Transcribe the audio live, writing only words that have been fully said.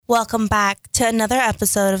Welcome back to another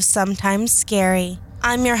episode of Sometimes Scary.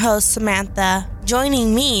 I'm your host, Samantha.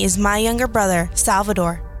 Joining me is my younger brother,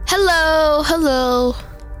 Salvador. Hello.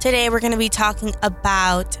 Today we're going to be talking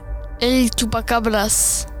about El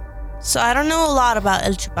Chupacabras. So I don't know a lot about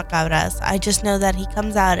El Chupacabras. I just know that he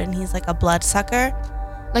comes out and he's like a bloodsucker.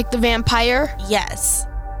 Like the vampire? Yes.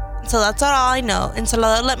 So that's all I know. And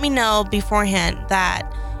Salvador let me know beforehand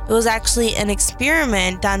that it was actually an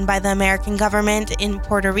experiment done by the American government in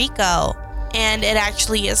Puerto Rico. And it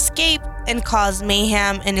actually escaped and caused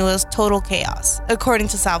mayhem, and it was total chaos, according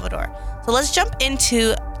to Salvador. So let's jump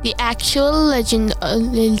into the actual legend of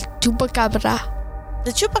El Chupacabra.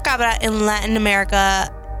 The Chupacabra in Latin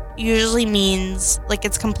America usually means, like,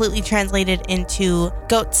 it's completely translated into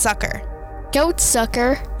goat sucker. Goat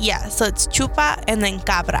sucker? Yeah, so it's chupa and then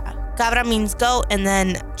cabra. Cabra means goat, and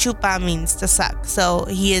then chupa means to suck. So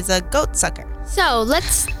he is a goat sucker. So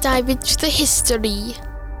let's dive into the history.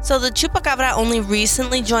 So the chupacabra only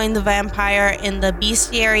recently joined the vampire in the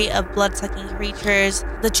bestiary of blood-sucking creatures.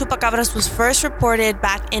 The chupacabras was first reported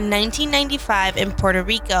back in 1995 in Puerto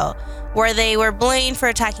Rico, where they were blamed for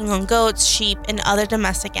attacking on goats, sheep, and other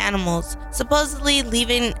domestic animals, supposedly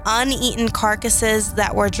leaving uneaten carcasses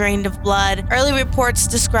that were drained of blood. Early reports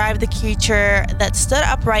described the creature that stood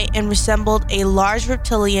upright and resembled a large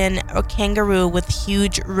reptilian or kangaroo with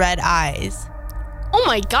huge red eyes. Oh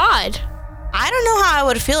my god! I don't know how I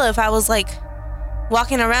would feel if I was like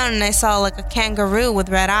walking around and I saw like a kangaroo with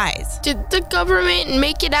red eyes. Did the government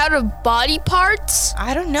make it out of body parts?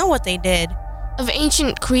 I don't know what they did. Of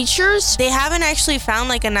ancient creatures? They haven't actually found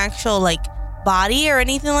like an actual like body or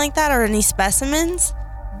anything like that or any specimens.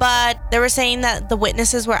 But they were saying that the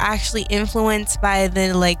witnesses were actually influenced by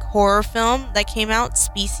the like horror film that came out,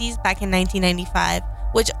 Species, back in 1995,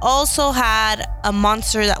 which also had a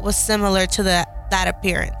monster that was similar to that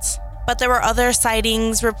appearance. But there were other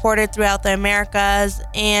sightings reported throughout the Americas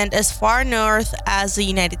and as far north as the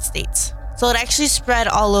United States. So it actually spread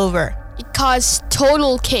all over. It caused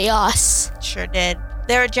total chaos. Sure did.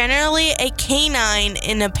 They were generally a canine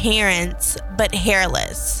in appearance, but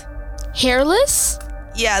hairless. Hairless?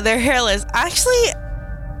 Yeah, they're hairless. Actually,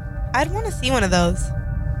 I'd want to see one of those.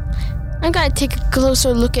 I gotta take a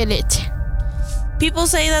closer look at it. People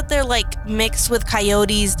say that they're like mixed with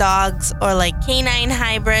coyotes, dogs, or like canine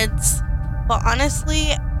hybrids. But honestly,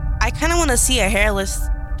 I kind of want to see a hairless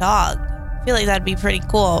dog. I feel like that'd be pretty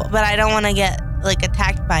cool, but I don't want to get like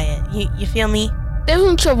attacked by it. You feel me? There's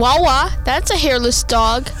a Chihuahua. That's a hairless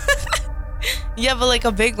dog. Yeah, but like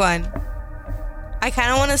a big one. I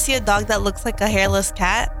kind of want to see a dog that looks like a hairless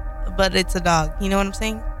cat, but it's a dog. You know what I'm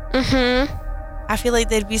saying? Mm-hmm. I feel like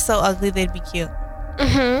they'd be so ugly, they'd be cute.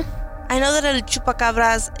 Mm-hmm. I know that El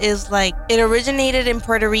Chupacabras is like, it originated in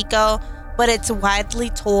Puerto Rico, but it's widely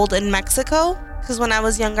told in Mexico. Because when I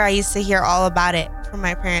was younger, I used to hear all about it from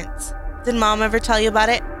my parents. Did mom ever tell you about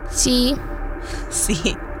it? See.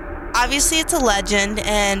 Obviously, it's a legend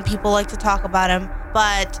and people like to talk about him.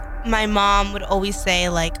 But my mom would always say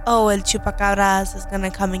like, oh, El Chupacabras is going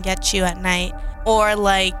to come and get you at night. Or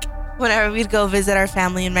like, whenever we'd go visit our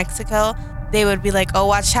family in Mexico, they would be like, oh,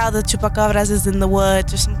 watch how the chupacabras is in the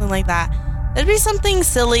woods or something like that. It'd be something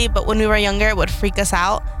silly, but when we were younger, it would freak us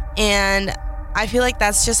out. And I feel like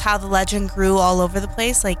that's just how the legend grew all over the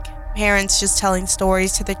place. Like parents just telling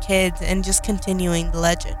stories to their kids and just continuing the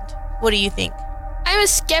legend. What do you think? I'm a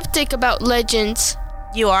skeptic about legends.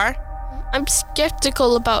 You are? I'm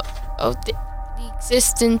skeptical about the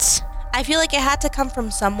existence. I feel like it had to come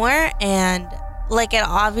from somewhere, and like it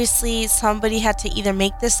obviously somebody had to either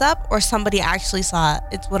make this up or somebody actually saw it.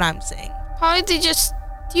 It's what I'm saying. How did they just...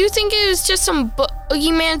 Do you think it was just some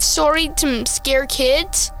boogeyman story to scare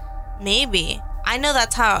kids? Maybe. I know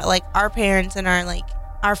that's how like our parents and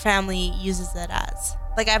our family uses it as.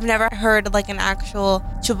 Like I've never heard like an actual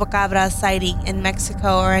chupacabra sighting in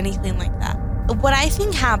Mexico or anything like that. What I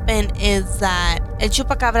think happened is that El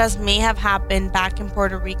Chupacabras may have happened back in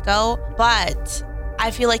Puerto Rico, but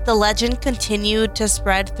I feel like the legend continued to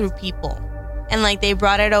spread through people. And like they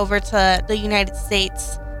brought it over to the United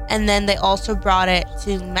States, and then they also brought it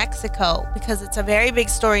to Mexico because it's a very big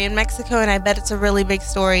story in Mexico, and I bet it's a really big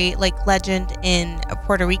story, like legend in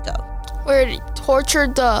Puerto Rico. Where they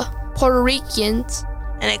tortured the Puerto Ricans.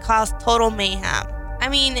 And it caused total mayhem. I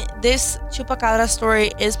mean, this chupacabra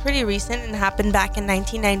story is pretty recent and happened back in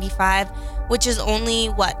 1995, which is only,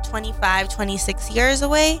 26 years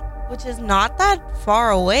away? Which is not that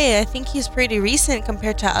far away. I think he's pretty recent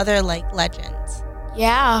compared to other, like, legends.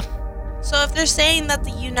 Yeah. So if they're saying that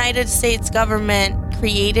the United States government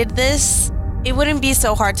created this, it wouldn't be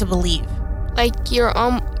so hard to believe. Like, you're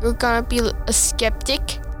gonna be a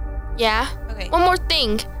skeptic? Yeah. Okay. One more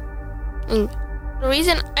thing. And the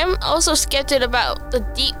reason I'm also skeptic about the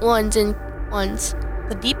deep ones.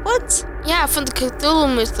 The deep ones? Yeah, from the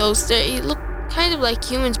Cthulhu mythos. They look kind of like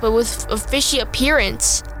humans, but with a fishy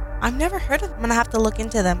appearance. I've never heard of them. I'm gonna have to look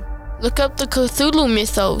into them. Look up the Cthulhu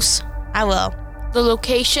mythos. I will. The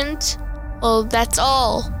locations? Well, that's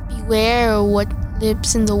all. Beware of what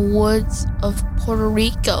lives in the woods of Puerto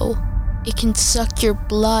Rico. It can suck your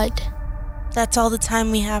blood. That's all the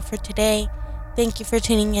time we have for today. Thank you for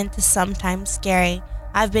tuning in to Sometimes Scary.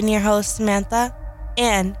 I've been your host, Samantha,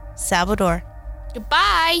 and Salvador.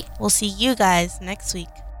 Goodbye. We'll see you guys next week.